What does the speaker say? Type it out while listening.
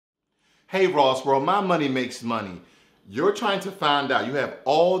Hey Ross, bro, my money makes money. You're trying to find out, you have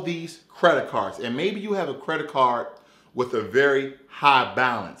all these credit cards, and maybe you have a credit card with a very high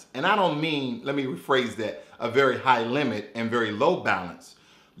balance. And I don't mean, let me rephrase that, a very high limit and very low balance.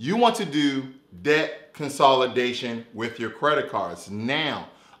 You want to do debt consolidation with your credit cards. Now,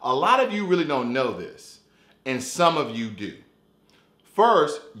 a lot of you really don't know this, and some of you do.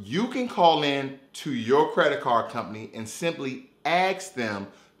 First, you can call in to your credit card company and simply ask them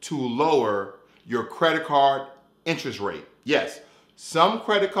to lower your credit card interest rate. Yes, some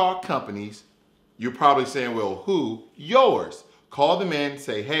credit card companies, you're probably saying, well, who? Yours. Call them in,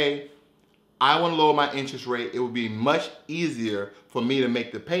 say, hey, I want to lower my interest rate. It would be much easier for me to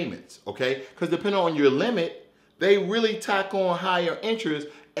make the payments, okay? Because depending on your limit, they really tack on higher interest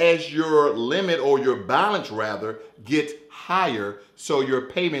as your limit, or your balance rather, gets higher, so your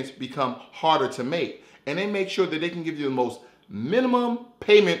payments become harder to make. And they make sure that they can give you the most minimum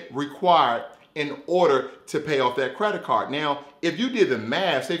payment required in order to pay off that credit card. Now, if you did the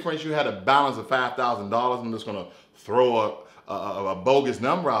math, say for instance you had a balance of $5,000, I'm just gonna throw a bogus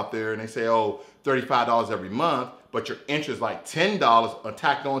number out there, and they say, oh, $35 every month, but your interest like $10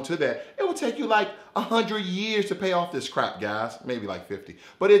 tacked on to that, it will take you like 100 years to pay off this crap, guys. Maybe like 50.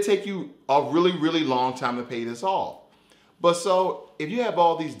 But it'll take you a really, really long time to pay this off. But so if you have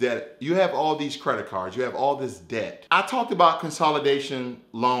all these debt, you have all these credit cards, you have all this debt. I talked about consolidation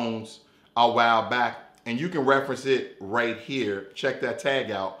loans a while back, and you can reference it right here. Check that tag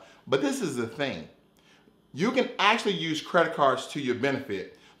out. But this is the thing. You can actually use credit cards to your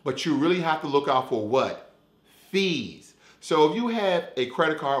benefit, but you really have to look out for what? Fees. So if you have a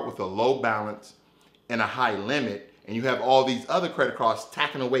credit card with a low balance and a high limit, and you have all these other credit cards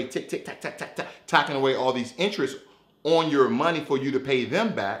tacking away, tick, tick, tack, tack, tack, tack, tacking away all these interests on your money for you to pay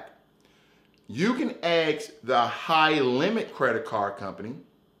them back, you can ask the high limit credit card company,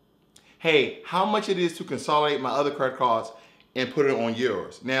 hey, how much it is to consolidate my other credit cards and put it on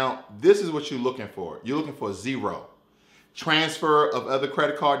yours. Now, this is what you're looking for. You're looking for zero. Transfer of other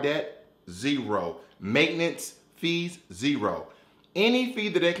credit card debt, zero. Maintenance fees, zero. Any fee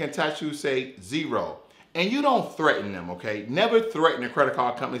that they can attach you, say zero. And you don't threaten them, okay? Never threaten the credit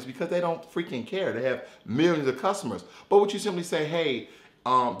card companies, because they don't freaking care. They have millions of customers. But what you simply say, hey,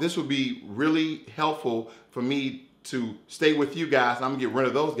 this would be really helpful for me to stay with you guys, and I'm gonna get rid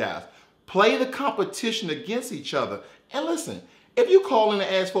of those guys. Play the competition against each other. And listen, if you call in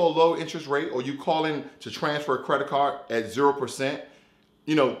to ask for a low interest rate, or you call in to transfer a credit card at 0%,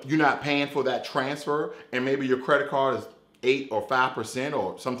 you know, you're not paying for that transfer, and maybe your credit card is 8 or 5%,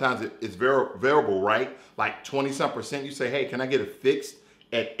 or sometimes it's variable, right? Like 20-some%. You say, hey, can I get it fixed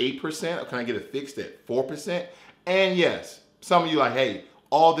at 8%, or can I get it fixed at 4%? And yes, some of you are like, hey,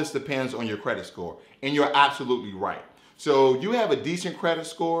 all this depends on your credit score. And you're absolutely right. So you have a decent credit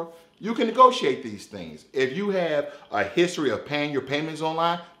score, you can negotiate these things. If you have a history of paying your payments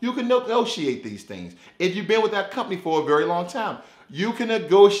online, you can negotiate these things. If you've been with that company for a very long time, you can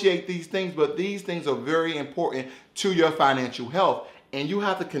negotiate these things, but these things are very important to your financial health. And you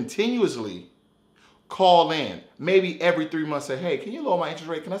have to continuously call in, maybe every 3 months, say, hey, can you lower my interest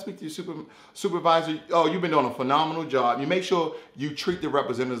rate? Can I speak to your supervisor? Oh, you've been doing a phenomenal job. You make sure you treat the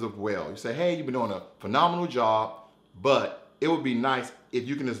representatives well. You say, hey, you've been doing a phenomenal job, but it would be nice if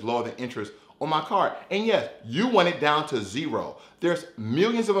you can just lower the interest on my card. And yes, you want it down to zero. There's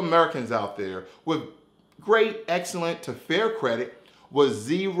millions of Americans out there with great, excellent to fair credit with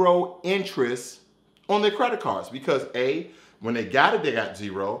zero interest on their credit cards, because A, when they got it, they got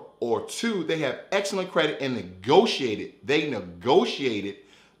zero, or two, they have excellent credit and they negotiated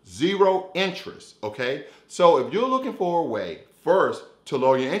zero interest, okay? So if you're looking for a way, first, to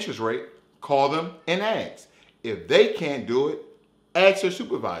lower your interest rate, call them and ask. If they can't do it, ask your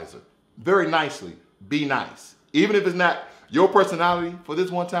supervisor. Very nicely, be nice. Even if it's not your personality for this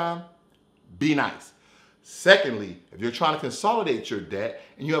one time, be nice. Secondly, if you're trying to consolidate your debt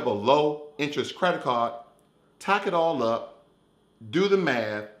and you have a low interest credit card, tack it all up, do the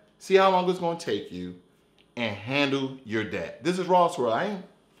math, see how long it's going to take you, and handle your debt. This is Ross World. I ain't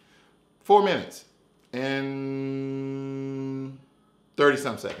 4 minutes and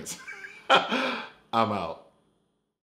 30-some seconds. I'm out.